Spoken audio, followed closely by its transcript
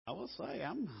will say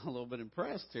I'm a little bit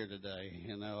impressed here today.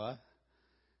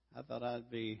 I thought I'd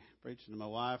be preaching to my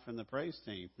wife and the praise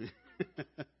team.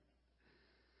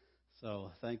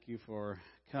 So thank you for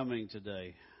coming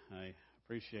today. I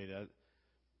appreciate it.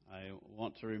 I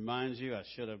want to remind you, I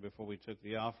should have before we took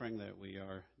the offering, that we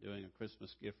are doing a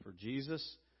Christmas gift for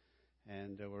Jesus.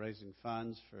 And we're raising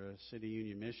funds for City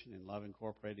Union Mission and Love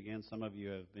Incorporated. Again, some of you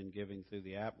have been giving through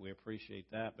the app. We appreciate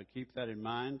that. But keep that in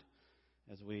mind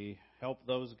as we help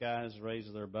those guys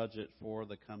raise their budget for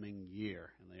the coming year.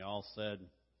 And they all said,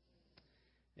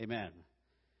 amen.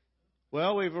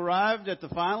 Well, we've arrived at the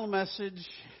final message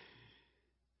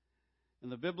in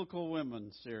the Biblical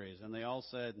Women series. And they all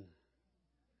said,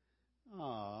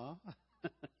 aww.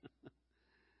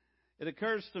 It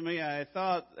occurs to me, I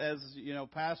thought, as you know,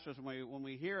 pastors, when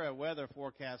we hear a weather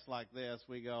forecast like this,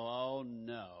 we go, oh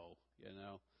no,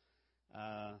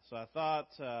 So I thought,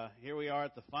 here we are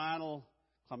at the final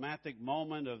climactic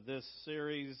moment of this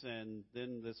series, and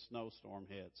then this snowstorm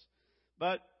hits.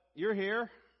 But you're here,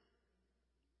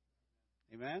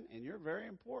 amen, and you're very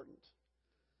important,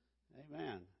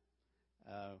 amen.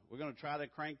 We're going to try to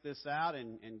crank this out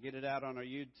and get it out on our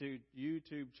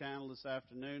YouTube channel this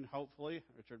afternoon, hopefully.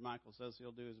 Richard Michael says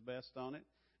he'll do his best on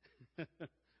it.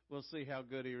 We'll see how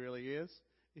good he really is.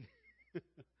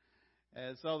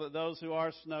 And so that those who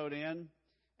are snowed in,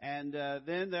 and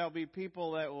then there'll be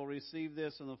people that will receive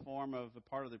this in the form of a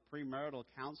part of the premarital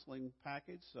counseling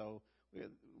package. So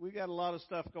we got a lot of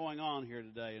stuff going on here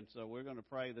today, and so we're going to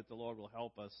pray that the Lord will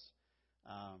help us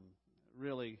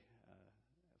really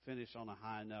finish on a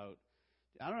high note.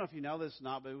 I don't know if you know this or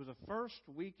not, but it was the first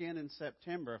weekend in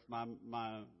September, if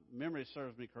my memory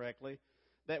serves me correctly,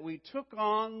 that we took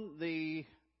on the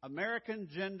American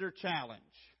Gender Challenge.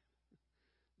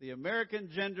 The American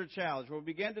Gender Challenge. We'll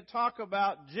begin to talk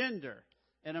about gender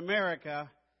in America.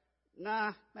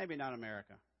 Maybe not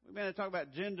America. We're going to talk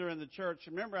about gender in the church.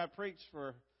 Remember, I preached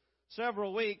for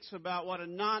several weeks about what a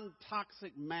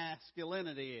non-toxic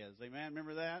masculinity is. Amen?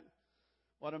 Remember that?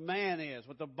 What a man is,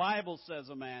 what the Bible says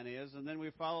a man is, and then we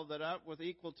followed that up with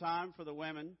equal time for the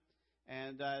women,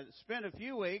 and spent a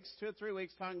few weeks, 2 or 3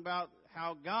 weeks, talking about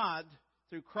how God,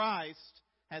 through Christ,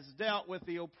 has dealt with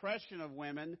the oppression of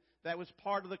women that was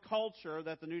part of the culture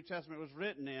that the New Testament was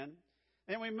written in.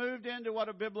 Then we moved into what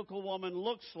a biblical woman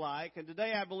looks like, and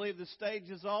today I believe the stage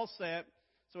is all set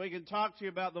so we can talk to you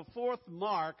about the fourth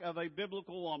mark of a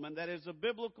biblical woman, that is, a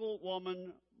biblical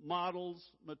woman models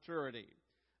maturity.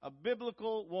 A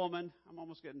biblical woman, I'm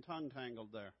almost getting tongue-tangled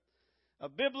there. A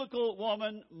biblical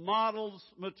woman models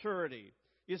maturity.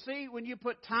 You see, when you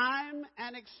put time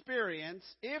and experience,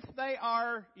 if they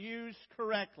are used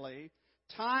correctly,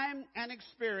 time and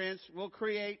experience will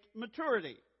create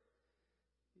maturity.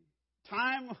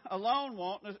 Time alone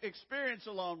won't, experience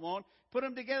alone won't. Put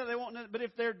them together, they won't. But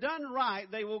if they're done right,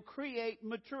 they will create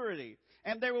maturity.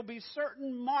 And there will be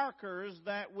certain markers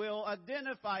that will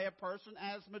identify a person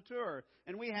as mature.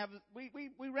 And we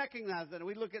recognize that. And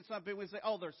we look at something and we say,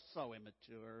 oh, they're so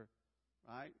immature,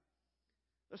 right?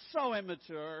 They're so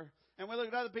immature. And we look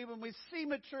at other people and we see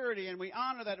maturity and we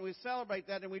honor that and we celebrate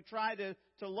that and we try to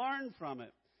learn from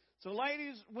it. So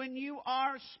ladies, when you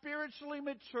are spiritually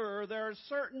mature, there are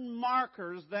certain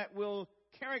markers that will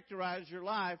characterize your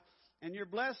life. And you're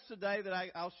blessed today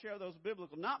that I'll share those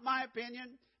biblical. Not my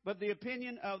opinion, but the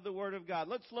opinion of the Word of God.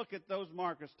 Let's look at those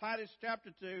markers. Titus chapter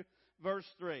 2, verse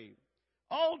 3.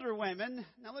 Older women,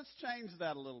 now let's change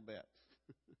that a little bit.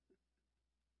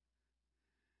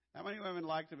 How many women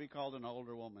like to be called an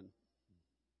older woman?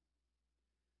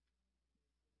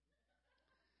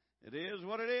 It is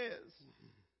what it is.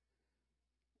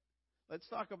 Let's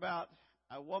talk about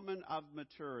a woman of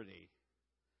maturity.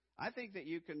 I think that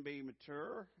you can be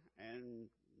mature and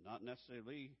not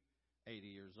necessarily 80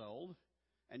 years old.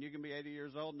 And you can be 80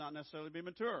 years old and not necessarily be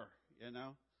mature,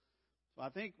 So I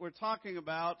think we're talking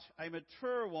about a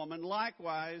mature woman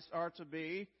likewise are to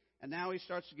be, and now he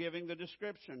starts giving the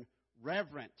description,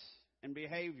 reverent in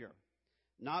behavior,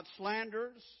 not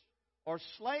slanderers or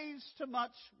slaves to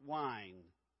much wine.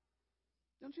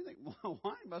 Don't you think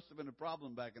wine must have been a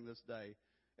problem back in this day?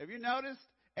 Have you noticed?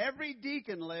 Every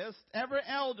deacon list, every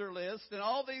elder list, and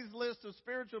all these lists of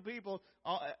spiritual people,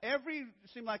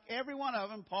 seem like every one of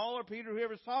them, Paul or Peter,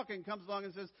 whoever's talking, comes along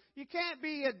and says, you can't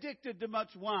be addicted to much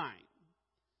wine.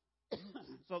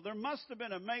 So there must have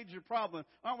been a major problem.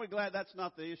 Aren't we glad that's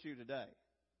not the issue today?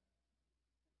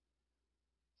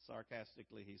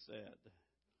 Sarcastically, he said.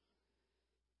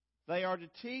 They are to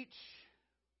teach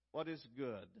what is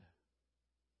good.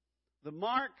 The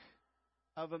mark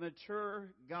of a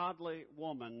mature, godly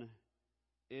woman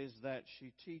is that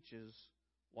she teaches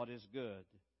what is good.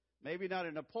 Maybe not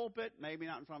in a pulpit, maybe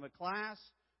not in front of a class,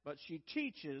 but she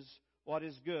teaches what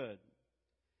is good.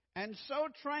 And so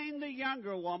train the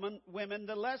younger women,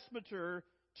 the less mature,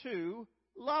 to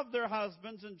love their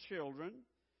husbands and children,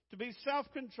 to be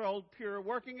self-controlled, pure,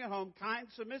 working at home, kind,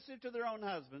 submissive to their own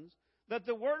husbands, that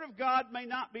the word of God may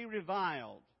not be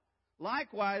reviled.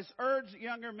 Likewise, urge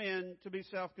younger men to be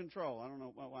self-controlled. I don't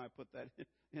know why I put that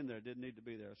in there. It didn't need to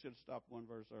be there. I should have stopped one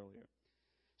verse earlier.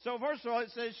 So first of all,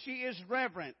 it says she is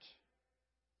reverent.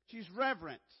 She's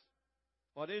reverent.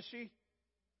 What is she?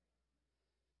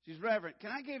 She's reverent.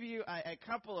 Can I give you a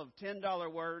couple of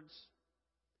 $10 words?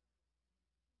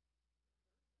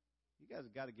 You guys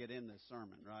have got to get in this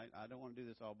sermon, right? I don't want to do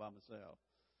this all by myself.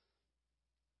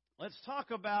 Let's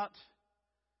talk about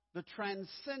the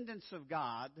transcendence of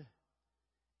God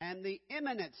and the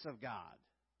immanence of God.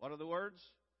 What are the words?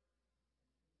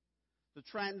 The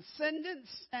transcendence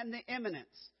and the immanence.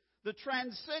 The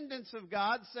transcendence of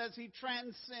God says He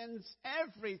transcends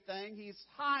everything. He's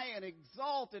high and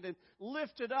exalted and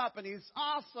lifted up, and He's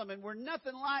awesome, and we're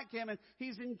nothing like Him, and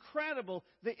He's incredible.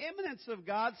 The immanence of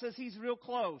God says He's real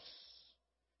close.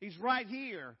 He's right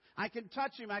here. I can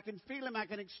touch Him. I can feel Him. I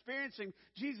can experience Him.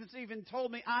 Jesus even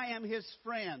told me I am His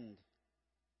friend.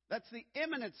 That's the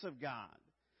immanence of God.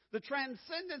 The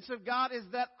transcendence of God is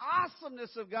that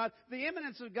awesomeness of God. The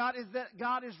immanence of God is that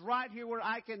God is right here where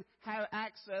I can have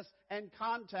access and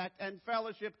contact and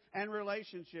fellowship and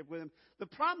relationship with Him. The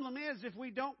problem is if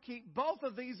we don't keep both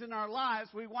of these in our lives,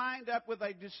 we wind up with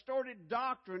a distorted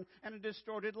doctrine and a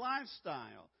distorted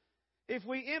lifestyle. If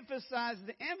we emphasize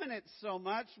the immanence so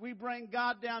much, we bring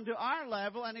God down to our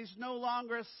level, and He's no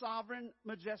longer a sovereign,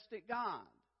 majestic God.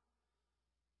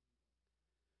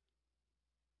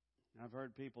 I've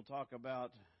heard people talk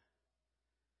about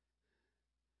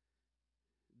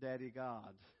Daddy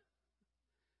God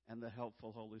and the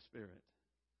helpful Holy Spirit.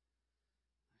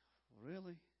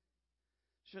 Really?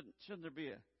 Shouldn't there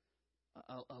be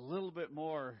a little bit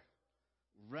more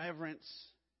reverence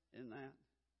in that?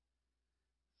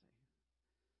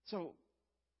 So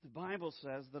the Bible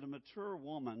says that a mature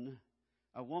woman,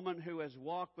 a woman who has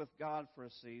walked with God for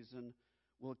a season,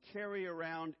 will carry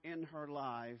around in her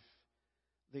life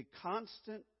the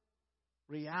constant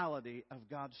reality of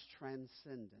God's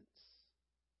transcendence.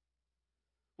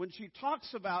 When she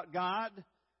talks about God,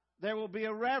 there will be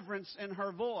a reverence in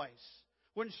her voice.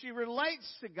 When she relates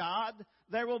to God,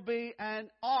 there will be an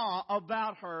awe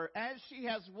about her. As she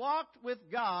has walked with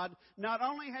God, not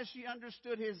only has she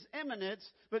understood His immanence,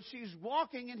 but she's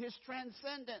walking in His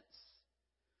transcendence.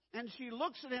 And she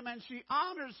looks at Him and she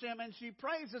honors Him and she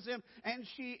praises Him and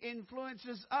she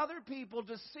influences other people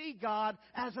to see God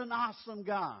as an awesome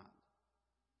God.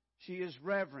 She is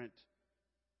reverent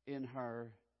in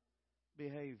her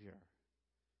behavior.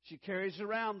 She carries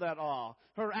around that awe.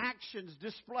 Her actions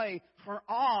display her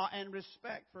awe and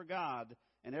respect for God.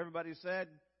 And everybody said,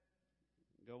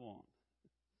 go on.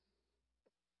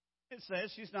 It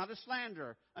says she's not a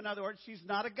slanderer. In other words, she's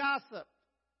not a gossip.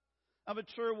 A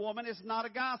mature woman is not a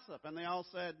gossip. And they all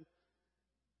said,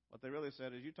 what they really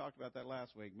said is, you talked about that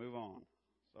last week, move on.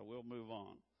 So we'll move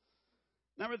on.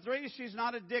 Number 3, she's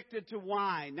not addicted to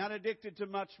wine, not addicted to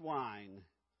much wine.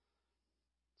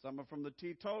 Some are from the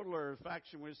teetotaler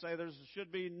faction would say there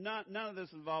should be none of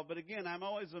this involved. But again, I'm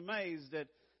always amazed at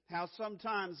how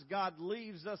sometimes God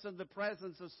leaves us in the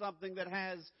presence of something that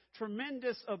has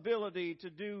tremendous ability to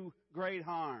do great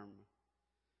harm.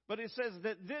 But it says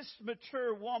that this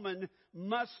mature woman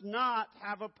must not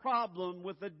have a problem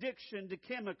with addiction to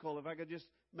chemical, if I could just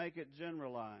make it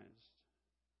generalized.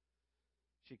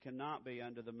 She cannot be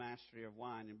under the mastery of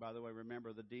wine. And by the way,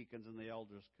 remember the deacons and the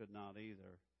elders could not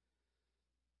either.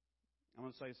 I'm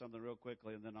going to say something real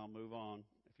quickly and then I'll move on,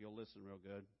 if you'll listen real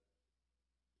good.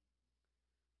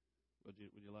 Would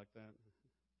you like that?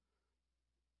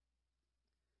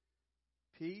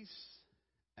 Peace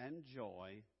and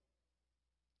joy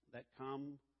that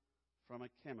come from a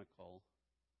chemical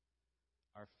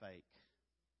are fake.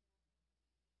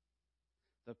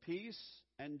 The peace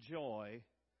and joy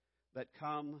that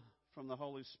come from the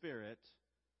Holy Spirit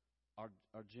are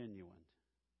genuine.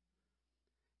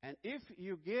 And if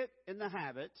you get in the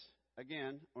habit,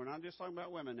 again, we're not just talking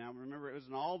about women now. Remember, it was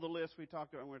in all the lists we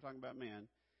talked about when we were talking about men.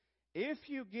 If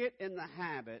you get in the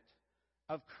habit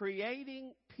of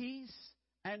creating peace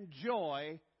and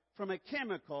joy from a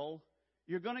chemical,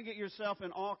 you're going to get yourself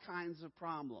in all kinds of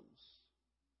problems.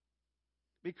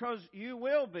 Because you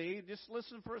will be, just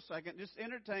listen for a second, just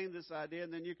entertain this idea,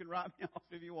 and then you can write me off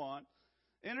if you want.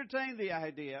 Entertain the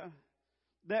idea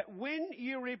that when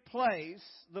you replace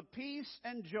the peace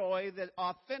and joy that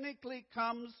authentically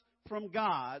comes from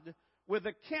God with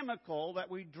a chemical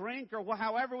that we drink or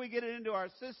however we get it into our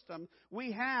system,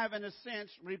 we have, in a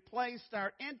sense, replaced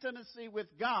our intimacy with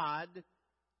God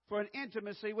for an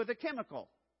intimacy with a chemical.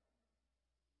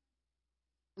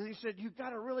 And he said, you've got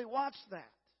to really watch that.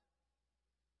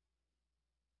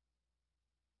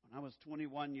 When I was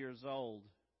 21 years old,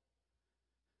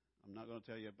 I'm not going to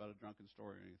tell you about a drunken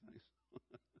story or anything.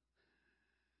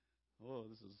 Oh,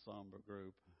 this is a somber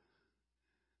group.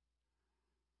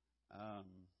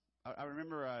 I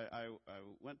remember I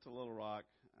went to Little Rock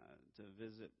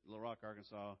Little Rock,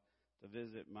 Arkansas, to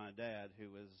visit my dad, who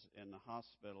was in the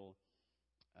hospital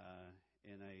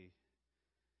in a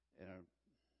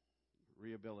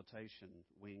rehabilitation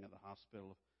wing of the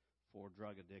hospital for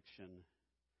drug addiction.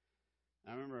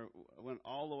 I remember I went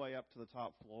all the way up to the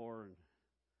top floor, and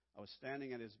I was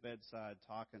standing at his bedside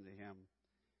talking to him,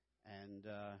 and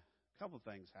a couple of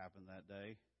things happened that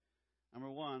day. Number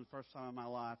one, first time in my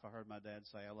life I heard my dad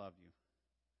say, "I love you."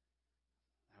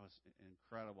 That was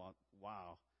incredible.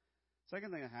 Wow.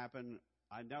 Second thing that happened,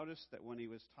 I noticed that when he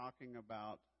was talking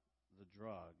about the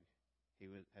drug he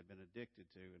had been addicted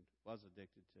to and was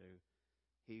addicted to,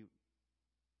 he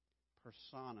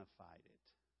personified it.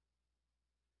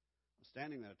 I'm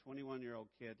standing there, a 21-year-old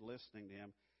kid, listening to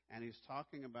him, and he's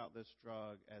talking about this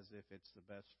drug as if it's the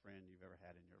best friend you've ever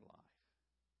had in your life.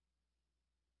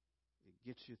 It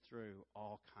gets you through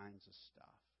all kinds of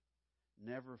stuff.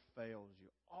 Never fails you.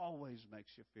 Always makes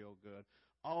you feel good.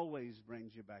 Always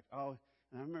brings you back. Oh,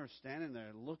 and I remember standing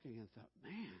there looking and thought,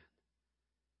 man,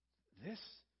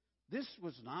 this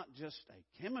was not just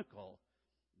a chemical.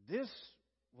 This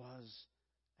was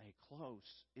a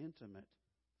close, intimate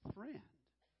friend.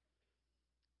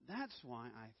 That's why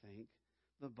I think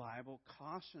the Bible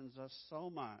cautions us so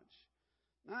much.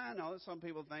 Now, I know that some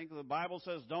people think the Bible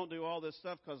says don't do all this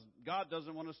stuff because God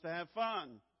doesn't want us to have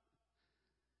fun.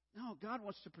 No, God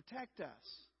wants to protect us.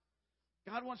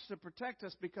 God wants to protect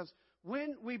us because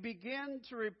when we begin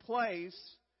to replace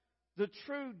the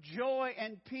true joy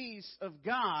and peace of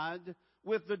God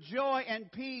with the joy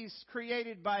and peace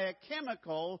created by a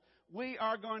chemical, we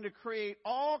are going to create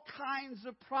all kinds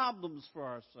of problems for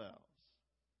ourselves.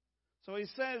 So he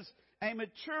says, a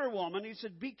mature woman, he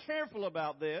said, be careful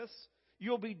about this.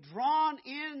 You'll be drawn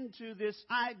into this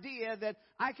idea that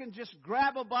I can just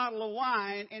grab a bottle of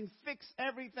wine and fix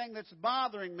everything that's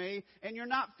bothering me, and you're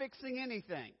not fixing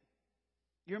anything.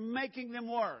 You're making them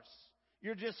worse.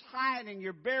 You're just hiding.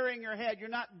 You're burying your head. You're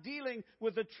not dealing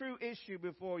with the true issue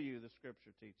before you, the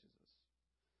Scripture teaches us.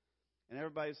 And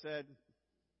everybody said,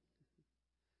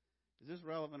 is this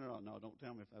relevant or not? No, don't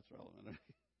tell me if that's relevant.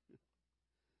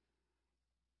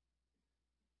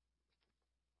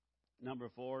 Number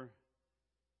 4,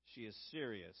 she is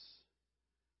serious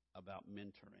about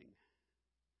mentoring.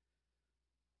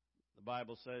 The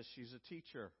Bible says she's a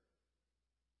teacher.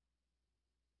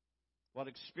 What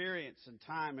experience and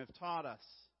time have taught us.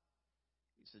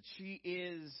 He said she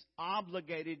is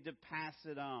obligated to pass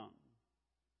it on.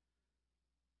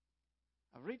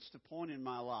 I've reached a point in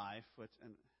my life,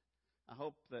 and I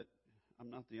hope that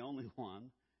I'm not the only one.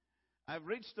 I've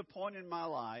reached a point in my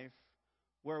life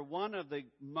where one of the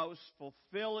most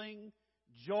fulfilling,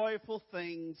 joyful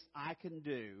things I can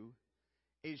do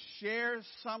is share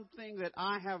something that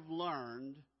I have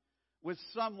learned with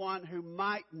someone who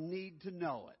might need to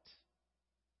know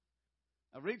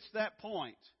it. I've reached that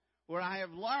point where I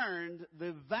have learned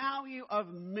the value of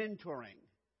mentoring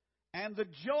and the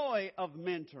joy of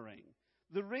mentoring.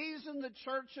 The reason the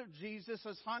Church of Jesus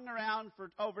has hung around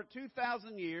for over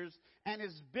 2,000 years and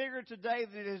is bigger today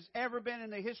than it has ever been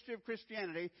in the history of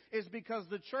Christianity is because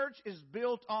the church is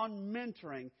built on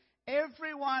mentoring.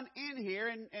 Everyone in here,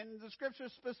 and the Scripture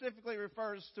specifically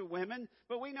refers to women,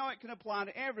 but we know it can apply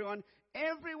to everyone.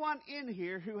 Everyone in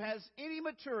here who has any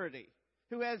maturity,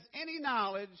 who has any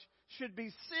knowledge, should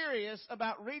be serious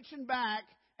about reaching back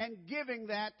and giving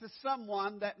that to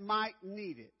someone that might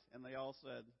need it. And they all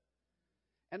said,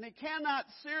 and they cannot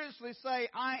seriously say,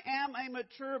 I am a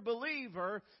mature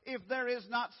believer, if there is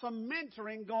not some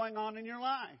mentoring going on in your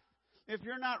life. If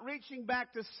you're not reaching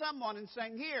back to someone and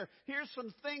saying, here's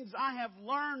some things I have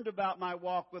learned about my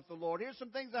walk with the Lord. Here's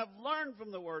some things I've learned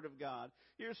from the Word of God.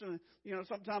 Here's some,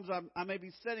 sometimes I may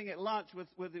be sitting at lunch with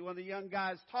one of the young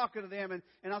guys talking to them,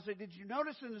 and I'll say, did you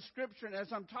notice in the Scripture, and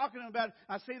as I'm talking to them about it,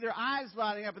 I see their eyes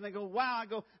lighting up, and they go, wow. I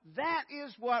go, that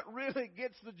is what really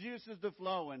gets the juices to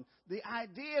flowing. The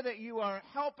idea that you are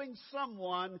helping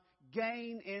someone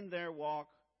gain in their walk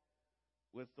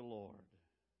with the Lord.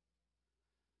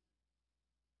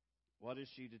 What is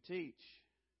she to teach?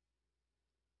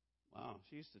 Wow,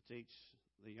 she's to teach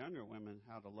the younger women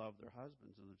how to love their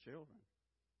husbands and their children.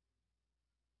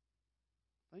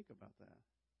 Think about that.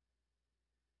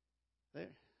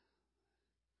 There.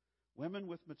 Women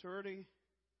with maturity,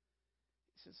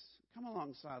 he says, come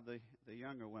alongside the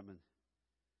younger women.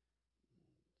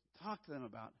 Talk to them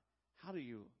about how do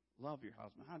you love your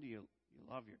husband? How do you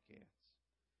love your kids?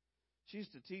 She's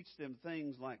to teach them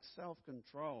things like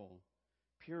self-control,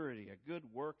 purity, a good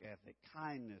work ethic,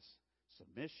 kindness,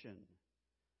 submission.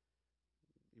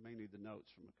 You may need the notes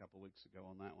from a couple weeks ago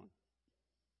on that one.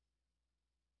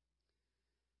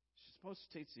 She's supposed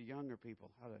to teach the younger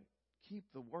people how to keep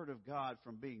the Word of God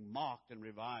from being mocked and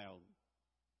reviled.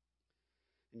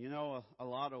 And you know, a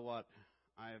lot of what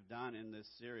I have done in this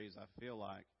series, I feel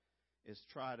like, is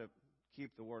try to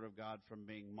keep the Word of God from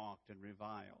being mocked and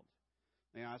reviled.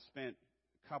 Now, I spent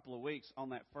a couple of weeks on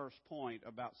that first point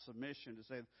about submission to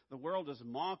say the world is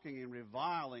mocking and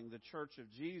reviling the church of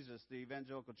Jesus, the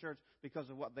evangelical church, because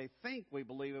of what they think we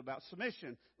believe about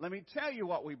submission. Let me tell you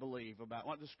what we believe about,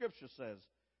 what the Scripture says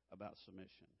about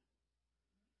submission.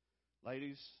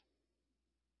 Ladies,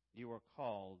 you are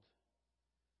called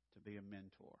to be a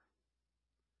mentor.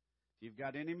 If you've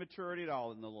got any maturity at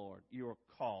all in the Lord, you are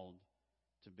called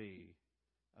to be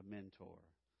a mentor.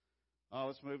 Oh,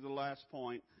 let's move to the last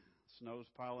point. Snow's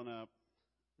piling up.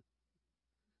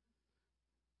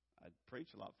 I'd preach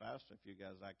a lot faster if you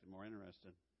guys acted more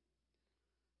interested.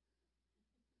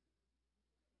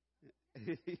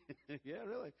 Yeah,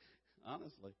 really.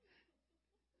 Honestly.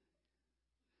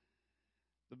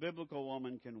 The biblical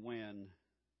woman can win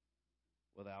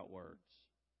without words.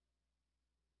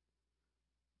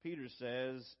 Peter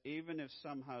says, even if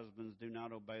some husbands do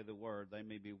not obey the word, they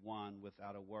may be won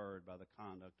without a word by the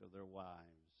conduct of their wives.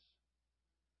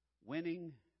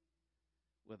 Winning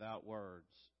without words.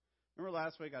 Remember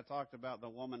last week I talked about the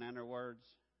woman and her words?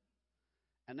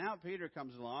 And now Peter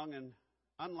comes along, and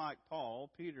unlike Paul,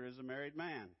 Peter is a married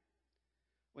man.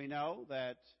 We know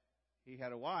that he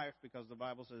had a wife because the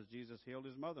Bible says Jesus healed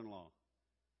his mother-in-law.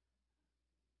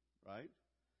 Right?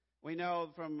 We know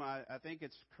from, I think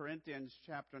it's Corinthians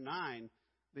chapter 9,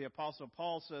 the Apostle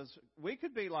Paul says, we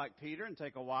could be like Peter and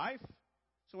take a wife.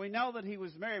 So we know that he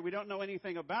was married. We don't know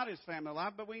anything about his family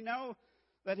life, but we know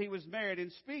that he was married.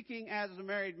 And speaking as a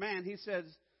married man, he says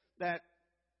that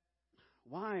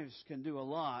wives can do a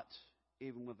lot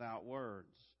even without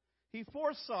words. He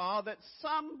foresaw that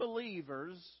some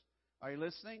believers, are you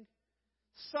listening?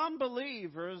 Some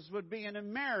believers would be in a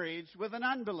marriage with an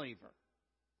unbeliever.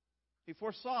 He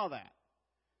foresaw that.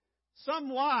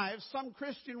 Some wives, some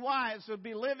Christian wives, would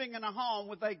be living in a home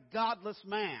with a godless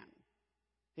man.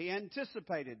 He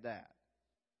anticipated that.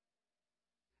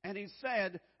 And he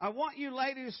said, I want you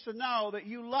ladies to know that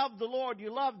you love the Lord,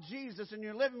 you love Jesus, and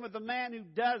you're living with a man who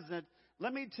doesn't.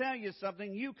 Let me tell you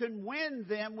something. You can win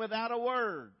them without a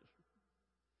word.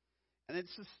 And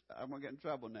it's just, I'm going to get in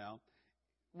trouble now.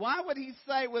 Why would he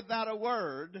say without a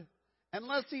word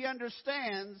unless he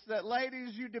understands that,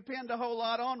 ladies, you depend a whole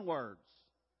lot on words?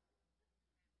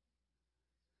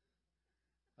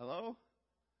 Hello?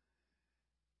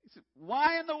 He said,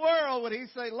 why in the world would he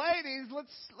say, ladies,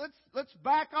 let's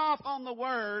back off on the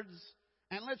words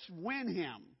and let's win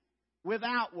him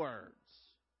without words?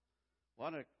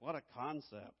 What a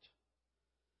concept.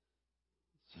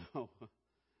 So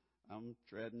I'm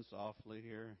treading softly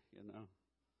here, you know.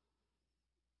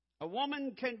 A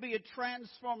woman can be a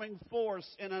transforming force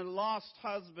in a lost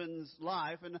husband's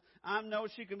life, and I know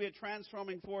she can be a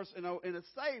transforming force in a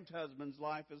saved husband's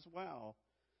life as well.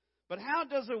 But how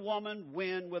does a woman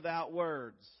win without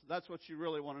words? That's what you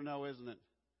really want to know, isn't it?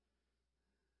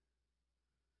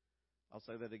 I'll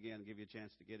say that again, give you a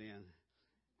chance to get in.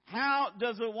 How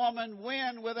does a woman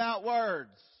win without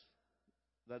words?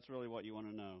 That's really what you want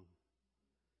to know.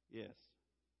 Yes.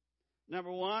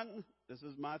 Number one, this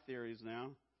is my theories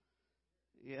now.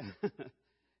 Yeah.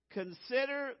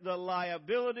 Consider the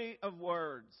liability of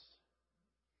words.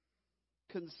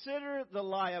 Consider the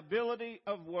liability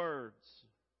of words.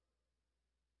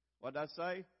 What did I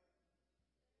say?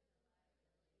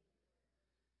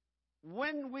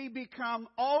 When we become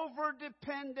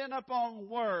over-dependent upon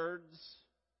words,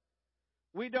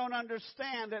 we don't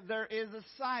understand that there is a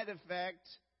side effect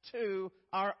to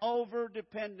our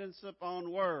over-dependence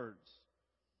upon words.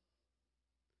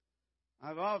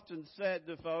 I've often said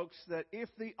to folks that if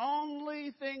the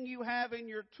only thing you have in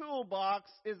your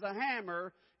toolbox is a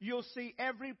hammer, you'll see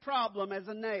every problem as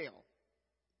a nail.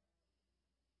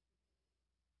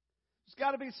 There's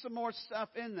got to be some more stuff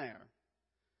in there.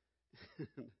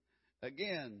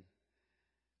 Again,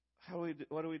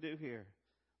 what do we do here?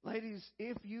 Ladies,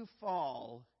 if you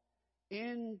fall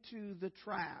into the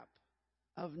trap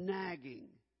of nagging,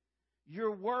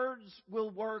 your words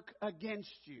will work against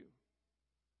you.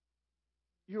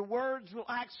 Your words will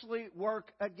actually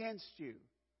work against you.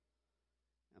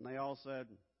 And they all said,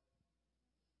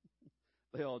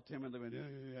 they all timidly went,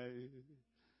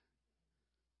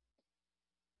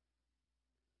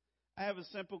 I have a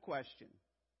simple question.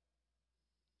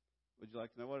 Would you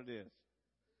like to know what it is?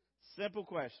 Simple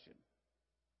question.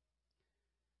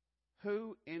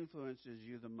 Who influences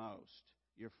you the most,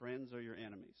 your friends or your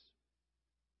enemies?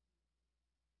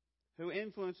 Who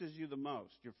influences you the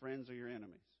most, your friends or your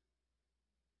enemies?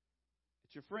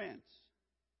 It's your friends.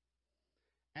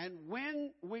 And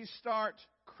when we start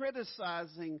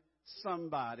criticizing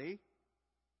somebody,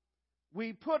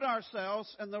 we put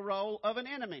ourselves in the role of an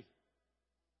enemy,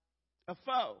 a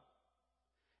foe.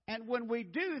 And when we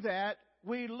do that,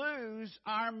 we lose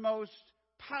our most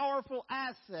powerful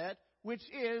asset, which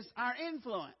is our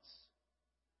influence.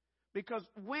 Because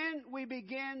when we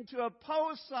begin to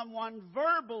oppose someone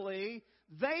verbally,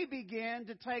 they begin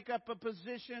to take up a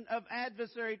position of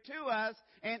adversary to us,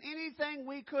 and anything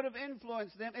we could have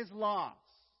influenced them is lost.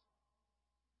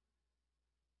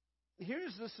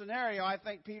 Here's the scenario I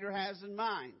think Peter has in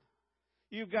mind.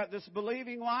 You've got this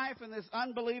believing wife and this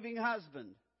unbelieving husband,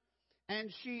 and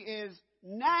she is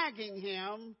nagging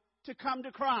him to come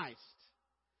to Christ.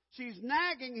 She's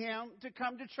nagging him to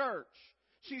come to church.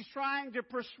 She's trying to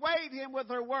persuade him with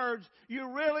her words,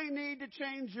 you really need to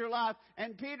change your life.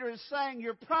 And Peter is saying,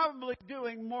 you're probably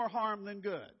doing more harm than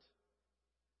good.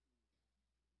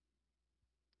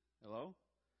 Hello?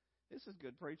 This is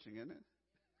good preaching, isn't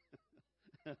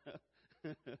it?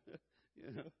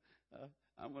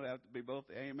 I'm going to have to be both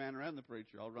the amen and the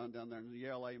preacher. I'll run down there and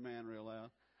yell amen real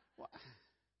loud.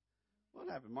 What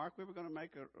happened, Mark? We were going to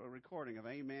make a recording of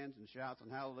amens and shouts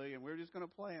and hallelujah, and we were just going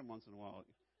to play them once in a while.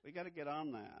 We got to get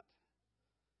on that.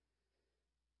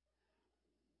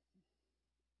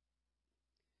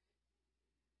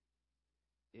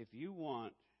 If you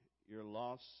want your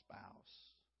lost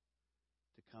spouse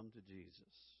to come to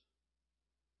Jesus,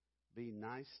 be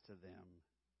nice to them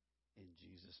in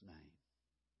Jesus' name.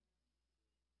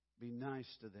 Be nice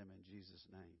to them in Jesus'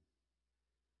 name.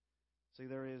 See,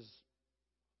 there is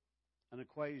an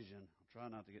equation. I'll try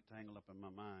not to get tangled up in my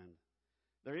mind.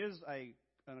 There is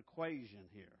an equation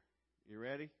here. You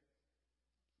ready?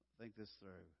 Think this through.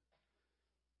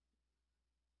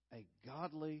 A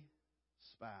godly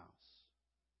spouse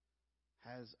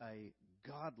has a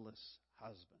godless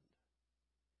husband.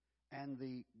 And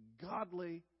the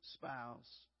godly spouse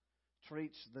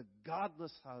treats the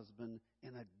godless husband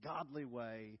in a godly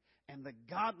way, and the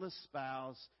godless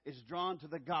spouse is drawn to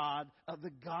the God of the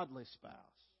godly spouse.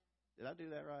 Did I do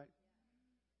that right?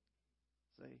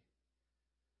 See?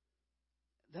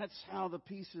 That's how the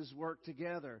pieces work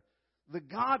together. The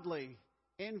godly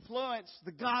influence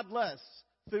the godless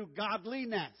through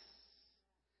godliness.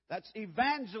 That's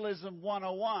evangelism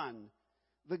 101.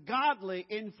 The godly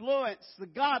influence the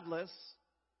godless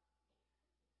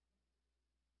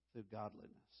through godliness.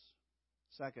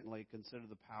 Secondly, consider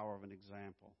the power of an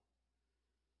example.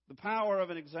 The power of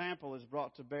an example is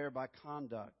brought to bear by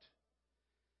conduct.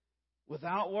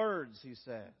 Without words, he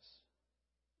says.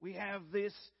 We have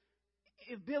this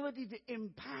ability to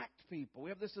impact people. We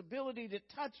have this ability to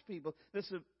touch people,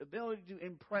 this ability to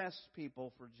impress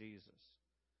people for Jesus.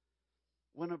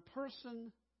 When a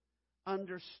person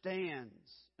understands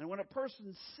and when a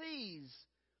person sees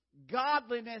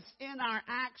godliness in our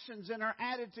actions, in our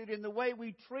attitude, in the way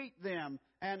we treat them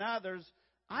and others,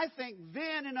 I think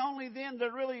then and only then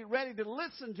they're really ready to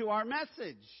listen to our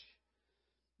message.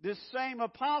 This same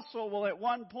apostle will at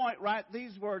one point write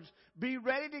these words, "Be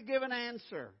ready to give an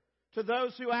answer to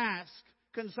those who ask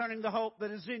concerning the hope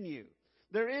that is in you."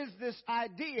 There is this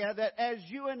idea that as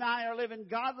you and I are living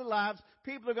godly lives,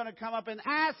 people are going to come up and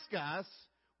ask us,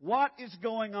 what is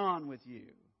going on with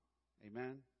you?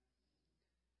 Amen?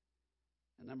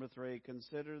 And number 3,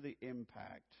 consider the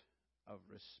impact of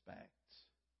respect.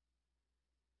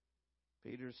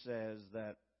 Peter says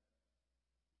that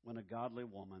when a godly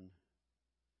woman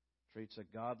treats a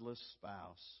godless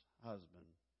spouse, husband,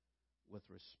 with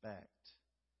respect,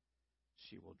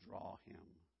 she will draw him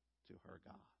to her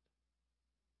God.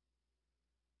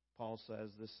 Paul says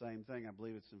the same thing. I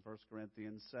believe it's in 1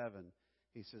 Corinthians 7.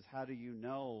 He says, how do you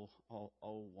know,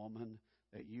 O woman,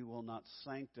 that you will not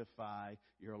sanctify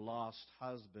your lost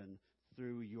husband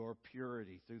through your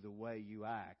purity, through the way you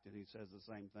act? And he says the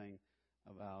same thing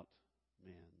about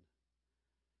men.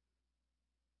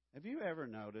 Have you ever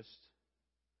noticed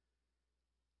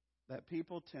that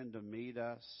people tend to meet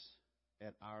us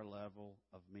at our level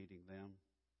of meeting them?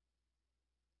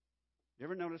 You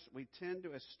ever notice we tend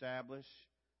to establish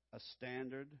a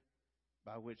standard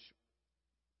by which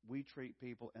we treat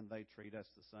people and they treat us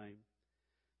the same?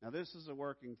 Now, this is a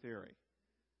working theory.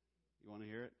 You want to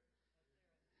hear it?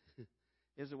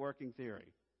 It's a working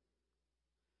theory.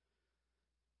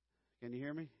 Can you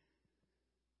hear me?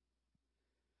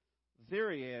 The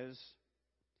theory is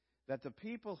that the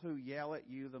people who yell at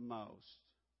you the most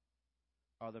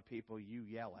are the people you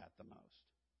yell at the most.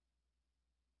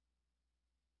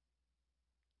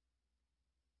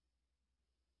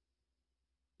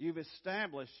 You've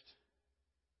established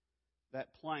that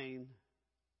plane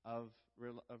of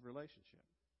relationship.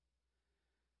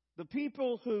 The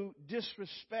people who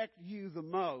disrespect you the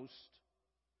most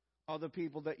are the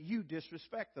people that you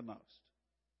disrespect the most.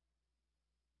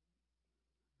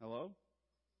 Hello?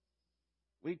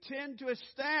 We tend to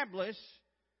establish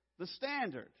the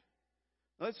standard.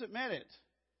 Let's admit it.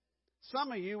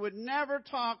 Some of you would never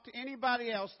talk to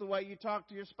anybody else the way you talk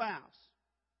to your spouse.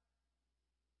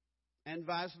 And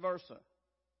vice versa.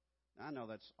 I know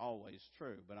that's always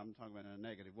true, but I'm talking about in a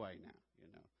negative way now, you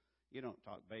know. You don't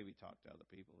talk baby talk to other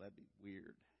people. That'd be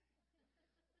weird.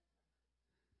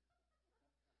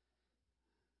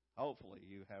 Hopefully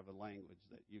you have a language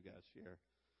that you guys share.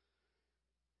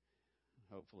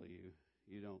 Hopefully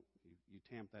you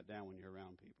tamp that down when you're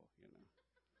around people, you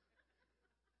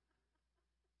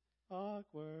know.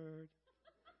 Awkward.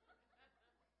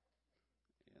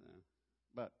 You know.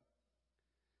 But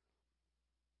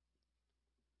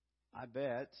I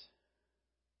bet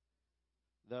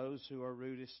those who are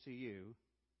rudest to you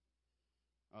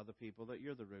are the people that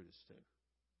you're the rudest to.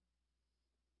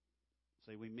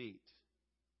 See, we meet.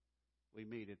 We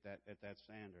meet at that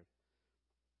standard.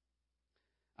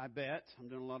 I bet, I'm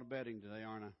doing a lot of betting today,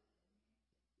 aren't I?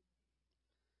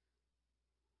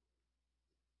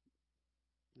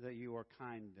 That you are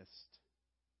kindest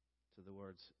to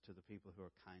the people who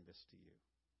are kindest to you.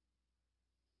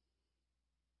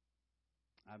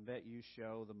 I bet you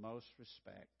show the most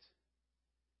respect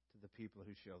to the people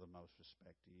who show the most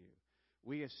respect to you.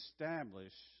 We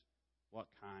establish what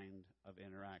kind of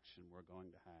interaction we're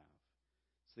going to have.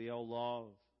 It's the old law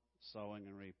of sowing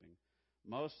and reaping.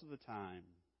 Most of the time,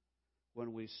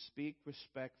 when we speak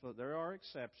respectfully, there are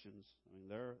exceptions. I mean,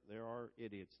 there are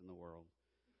idiots in the world.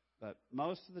 But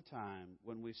most of the time,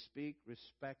 when we speak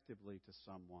respectably to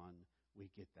someone, we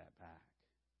get that back.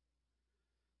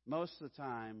 Most of the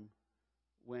time,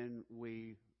 when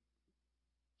we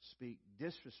speak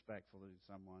disrespectfully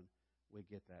to someone, we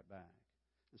get that back.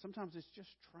 And sometimes it's just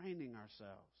training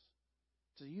ourselves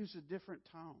to use a different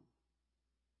tone,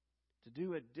 to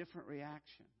do a different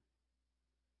reaction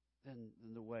than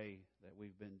the way that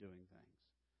we've been doing things.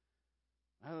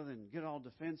 Rather than get all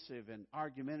defensive and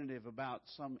argumentative about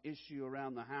some issue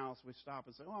around the house, we stop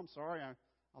and say, "Oh, I'm sorry,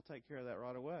 I'll take care of that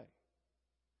right away."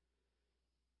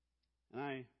 And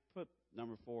I put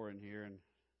number 4 in here, and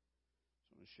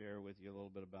I want to share with you a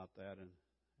little bit about that and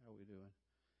how we doing.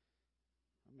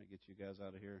 I'm going to get you guys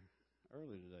out of here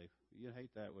early today. You'd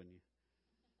hate that, wouldn't you?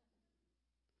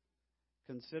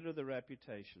 Consider the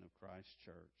reputation of Christ's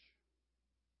church.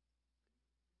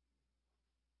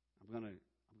 I'm going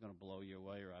to blow you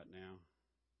away right now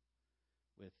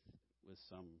with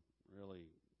some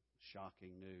really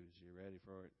shocking news. You ready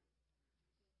for it?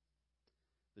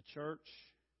 The church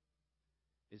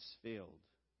is filled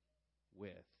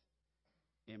with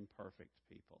imperfect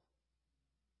people.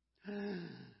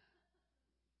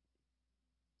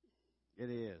 It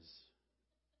is.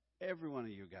 Every one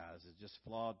of you guys is just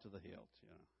flawed to the hilt, you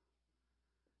know.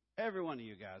 Every one of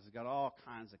you guys has got all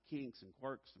kinds of kinks and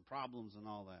quirks and problems and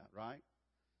all that, right?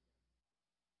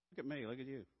 Look at me. Look at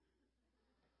you.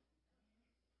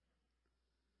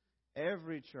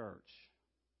 Every church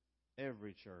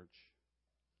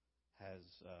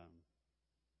has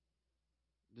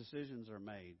decisions are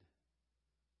made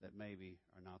that maybe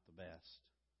are not the best.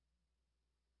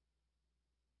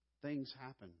 Things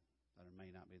happen that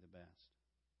may not be the best.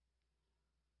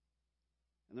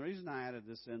 And the reason I added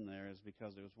this in there is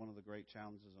because it was one of the great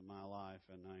challenges of my life,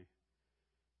 and I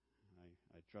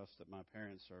trust that my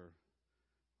parents are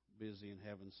busy in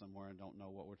heaven somewhere and don't know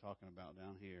what we're talking about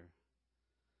down here.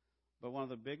 But one of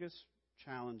the biggest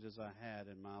challenges I had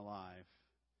in my life,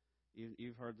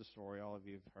 you've heard the story, all of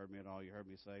you have heard me at all. You heard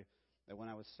me say that when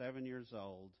I was 7 years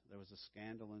old, there was a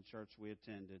scandal in church we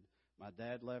attended. My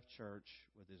dad left church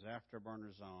with his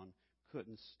afterburners on,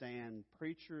 couldn't stand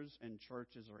preachers and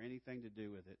churches or anything to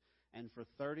do with it. And for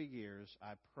 30 years,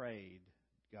 I prayed,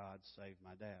 God save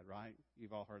my dad, right?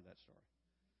 You've all heard that story.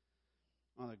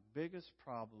 One of the biggest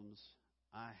problems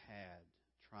I had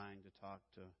trying to talk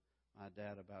to my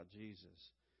dad about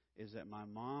Jesus is that my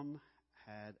mom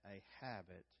had a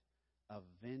habit of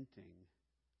venting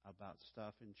about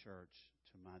stuff in church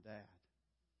to my dad.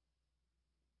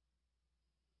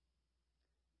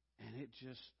 And it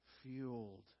just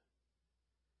fueled.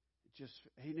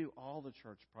 He knew all the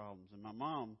church problems. And my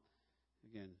mom,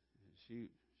 again,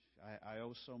 I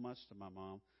owe so much to my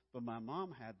mom. But my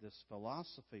mom had this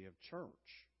philosophy of church.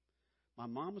 My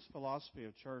mom's philosophy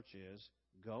of church is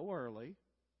go early,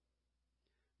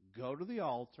 go to the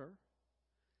altar,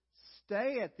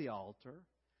 stay at the altar,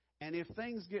 and if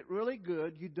things get really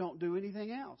good, you don't do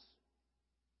anything else.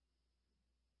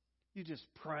 You just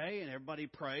pray, and everybody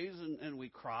prays, and we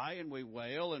cry, and we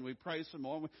wail, and we pray some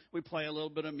more. We play a little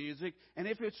bit of music. And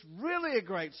if it's really a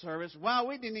great service, wow,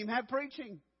 we didn't even have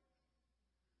preaching.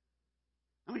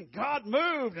 I mean, God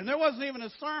moved, and there wasn't even a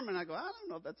sermon. I go, I don't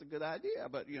know if that's a good idea,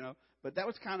 but that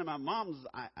was kind of my mom's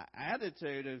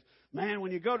attitude of, man,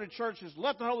 when you go to church, just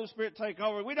let the Holy Spirit take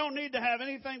over. We don't need to have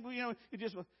anything,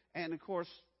 and of course,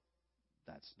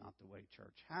 that's not the way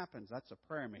church happens. That's a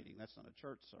prayer meeting. That's not a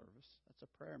church service. That's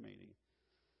a prayer meeting.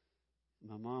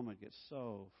 My mom would get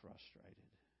so frustrated.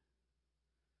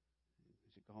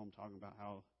 She'd go home talking about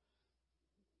how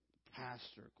the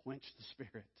pastor quenched the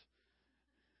Spirit.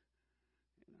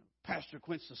 Pastor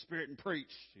quenched the Spirit and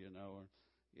preached,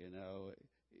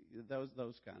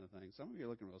 those kind of things. Some of you are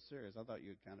looking real serious. I thought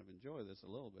you'd kind of enjoy this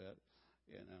a little bit,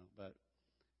 but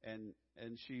and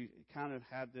she kind of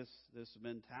had this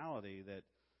mentality that,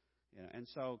 and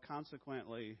so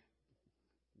consequently,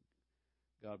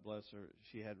 God bless her,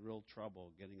 she had real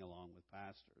trouble getting along with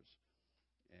pastors,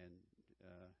 and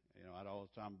I'd all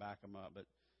the time back them up, but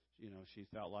she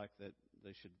felt like that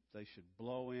they should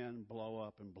blow in, blow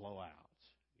up, and blow out.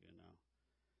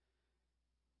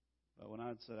 But when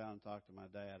I'd sit down and talk to my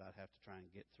dad, I'd have to try and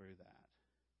get through that.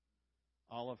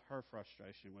 All of her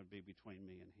frustration would be between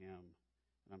me and him.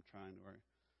 And I'm trying to work.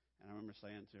 And I remember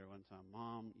saying to her one time,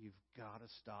 Mom, you've got to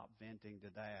stop venting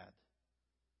to Dad.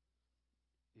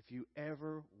 If you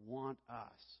ever want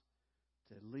us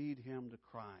to lead him to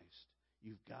Christ,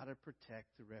 you've got to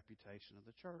protect the reputation of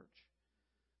the church.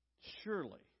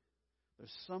 Surely,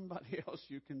 there's somebody else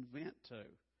you can vent to.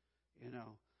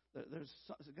 There's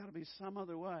got to be some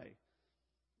other way.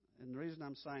 And the reason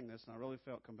I'm saying this, and I really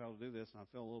felt compelled to do this, and I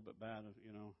feel a little bit bad,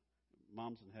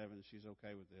 Mom's in heaven, she's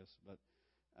okay with this, but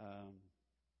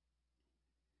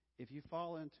if you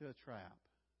fall into a trap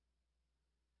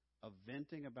of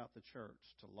venting about the church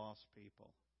to lost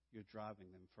people, you're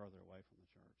driving them further away from the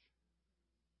church.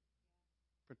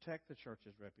 Protect the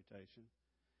church's reputation.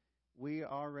 We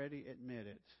already admit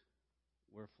it.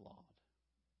 We're flawed.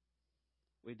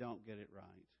 We don't get it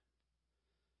right.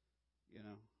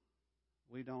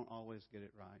 We don't always get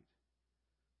it right.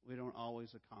 We don't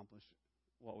always accomplish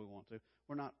what we want to.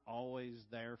 We're not always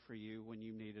there for you when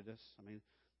you needed us. I mean,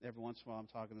 every once in a while I'm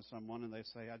talking to someone and they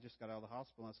say, I just got out of the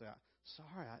hospital. And I say,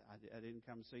 sorry, I didn't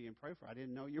come see you and pray for you. I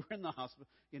didn't know you were in the hospital.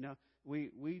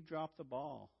 We drop the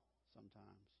ball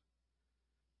sometimes.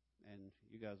 And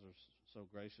you guys are so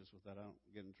gracious with that. I don't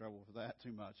get in trouble for that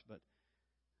too much. But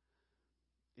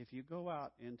if you go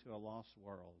out into a lost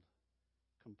world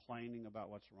complaining about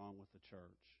what's wrong with the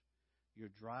church, you're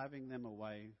driving them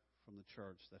away from the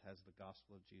church that has the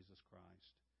gospel of Jesus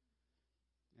Christ.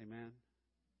 Amen?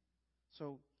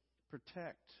 So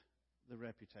protect the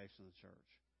reputation of the church.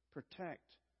 Protect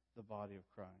the body of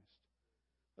Christ.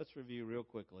 Let's review real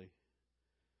quickly.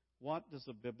 What does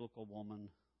a biblical woman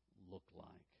look like?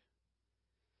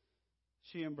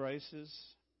 She embraces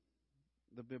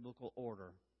the biblical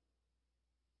order.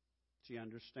 She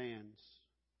understands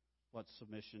what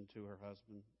submission to her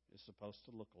husband is supposed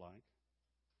to look like.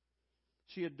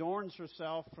 She adorns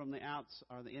herself from the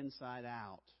inside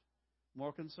out,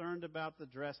 more concerned about the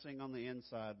dressing on the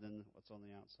inside than what's on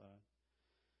the outside.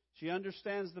 She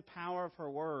understands the power of her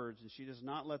words, and she does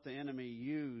not let the enemy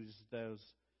use those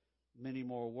many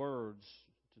more words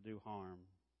to do harm.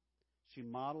 She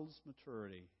models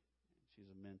maturity. She's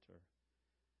a mentor.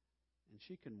 And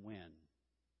she can win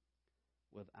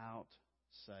without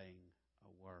saying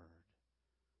a word.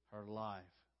 Her life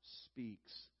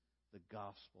speaks the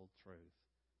gospel truth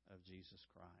of Jesus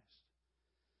Christ.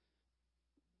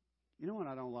 You know what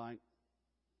I don't like?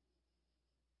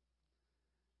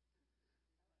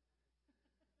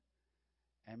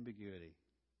 Ambiguity.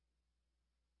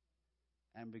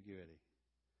 Ambiguity.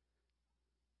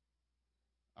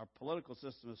 Our political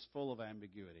system is full of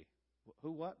ambiguity.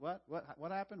 Who,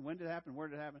 what happened? When did it happen? Where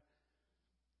did it happen?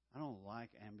 I don't like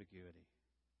ambiguity.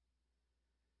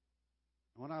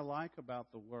 What I like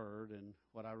about the Word and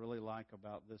what I really like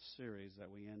about this series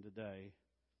that we end today,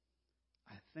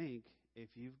 I think if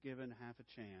you've given half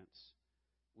a chance,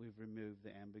 we've removed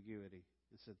the ambiguity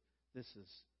and said, this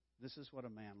is what a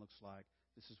man looks like.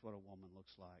 This is what a woman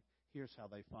looks like. Here's how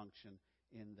they function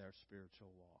in their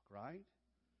spiritual walk, right?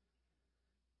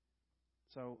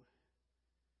 So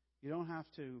you don't have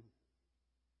to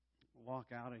walk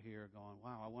out of here going,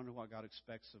 wow, I wonder what God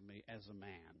expects of me as a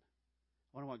man.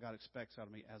 I wonder what God expects out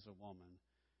of me as a woman.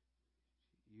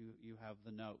 You have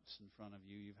the notes in front of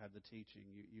you. You've had the teaching.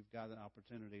 You've got an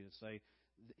opportunity to say,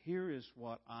 here is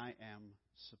what I am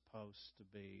supposed to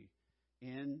be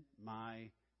in my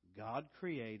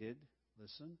God-created,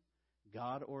 listen,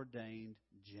 God-ordained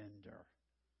gender.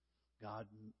 God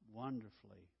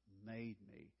wonderfully made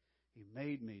me. He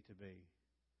made me to be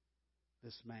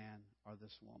this man or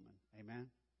this woman. Amen?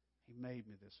 He made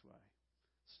me this way.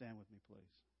 Stand with me, please.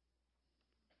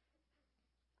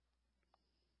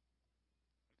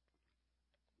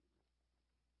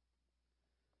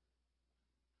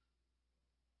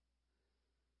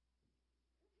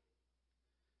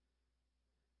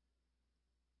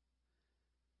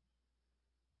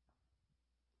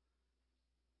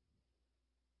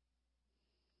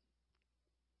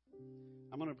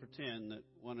 I'm going to pretend that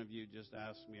one of you just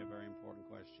asked me a very important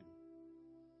question.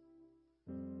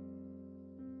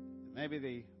 Maybe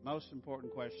the most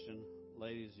important question,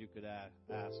 ladies, you could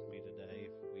ask me today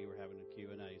if we were having a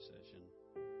Q&A session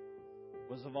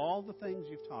was, of all the things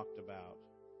you've talked about,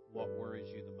 what worries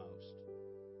you the most?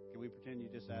 Can we pretend you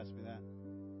just asked me that?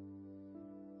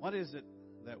 What is it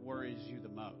that worries you the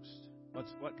most?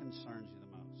 What concerns you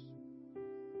the most?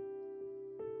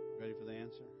 Ready for the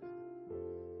answer?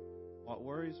 What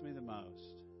worries me the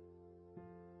most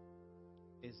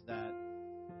is that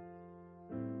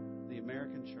the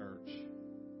American church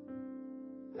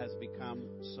has become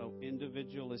so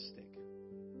individualistic.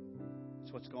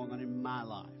 It's what's going on in my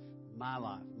life,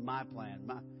 my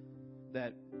plan,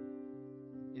 that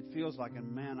it feels like,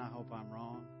 and man, I hope I'm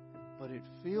wrong, but it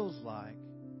feels like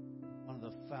one of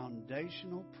the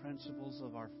foundational principles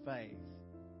of our faith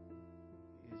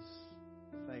is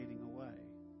fading away.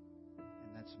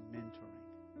 That's mentoring.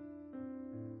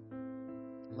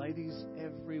 Ladies,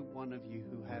 every one of you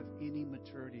who have any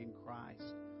maturity in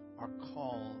Christ are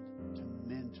called to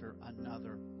mentor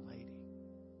another lady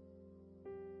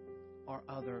or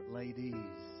other ladies.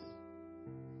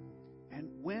 And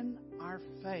when our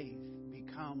faith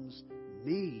becomes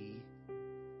me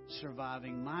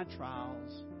surviving my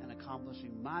trials and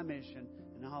accomplishing my mission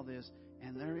and all this,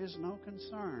 and there is no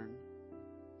concern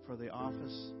for the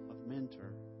office of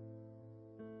mentor,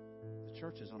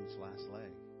 church is on its last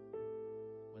leg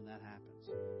when that happens.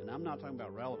 And I'm not talking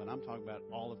about relevant. I'm talking about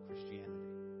all of Christianity.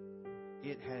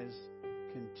 It has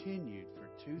continued for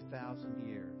 2,000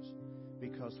 years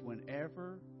because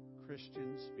whenever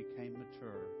Christians became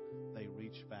mature, they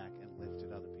reached back and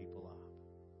lifted other people up.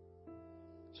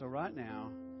 So right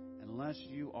now, unless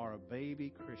you are a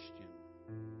baby Christian,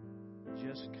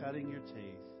 just cutting your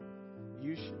teeth,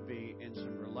 you should be in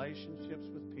some relationships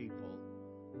with people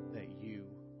that you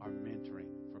are mentoring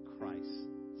for Christ's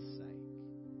sake.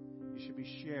 You should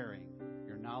be sharing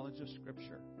your knowledge of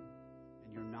Scripture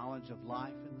and your knowledge of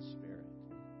life in the Spirit.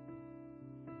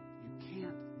 You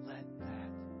can't let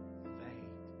that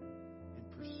fade in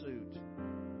pursuit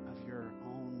of your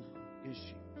own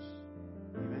issues.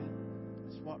 Amen?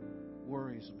 That's what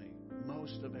worries me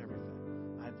most of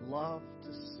everything. I'd love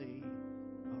to see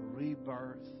a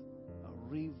rebirth,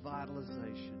 a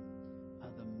revitalization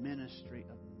of the ministry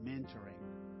of mentoring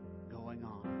going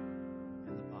on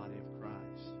in the body of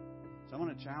Christ. So I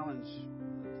want to challenge,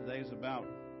 today's about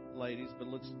ladies, but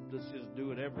let's just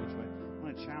do it every which way. I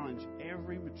want to challenge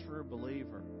every mature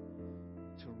believer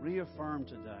to reaffirm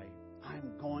today,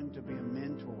 I'm going to be a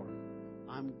mentor.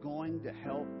 I'm going to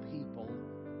help people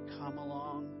come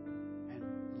along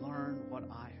and learn what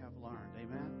I have learned.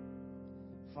 Amen?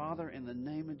 Father, in the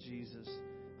name of Jesus,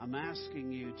 I'm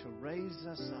asking you to raise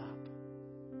us up.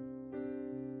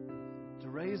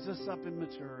 Raise us up in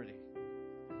maturity.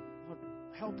 Lord,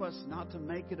 help us not to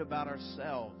make it about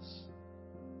ourselves,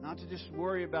 not to just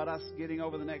worry about us getting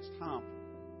over the next hump,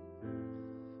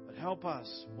 but help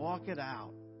us walk it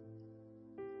out,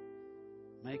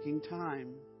 making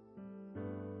time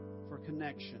for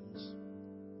connections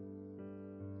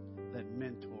that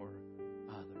mentor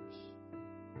others.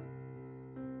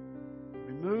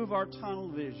 Remove our tunnel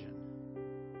vision.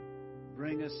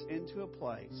 Bring us into a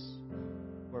place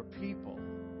where people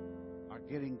are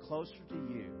getting closer to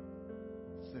you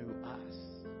through us.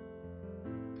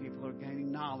 People are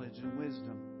gaining knowledge and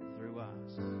wisdom through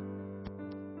us.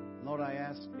 Lord, I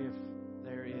ask if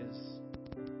there is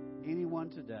anyone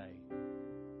today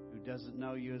who doesn't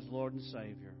know you as Lord and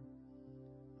Savior,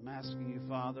 I'm asking you,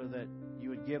 Father, that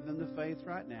you would give them the faith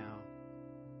right now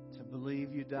to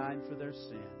believe you died for their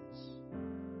sins,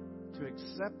 to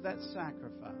accept that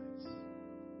sacrifice,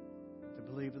 to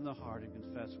believe in the heart and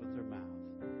confess with their mouth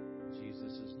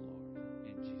Jesus is Lord.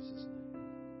 In Jesus' name.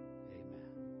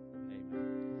 Amen.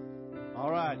 Amen.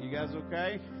 All right, you guys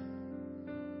okay?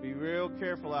 Be real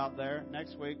careful out there.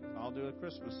 Next week, I'll do a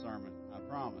Christmas sermon. I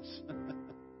promise.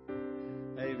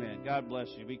 Amen. God bless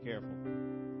you. Be careful.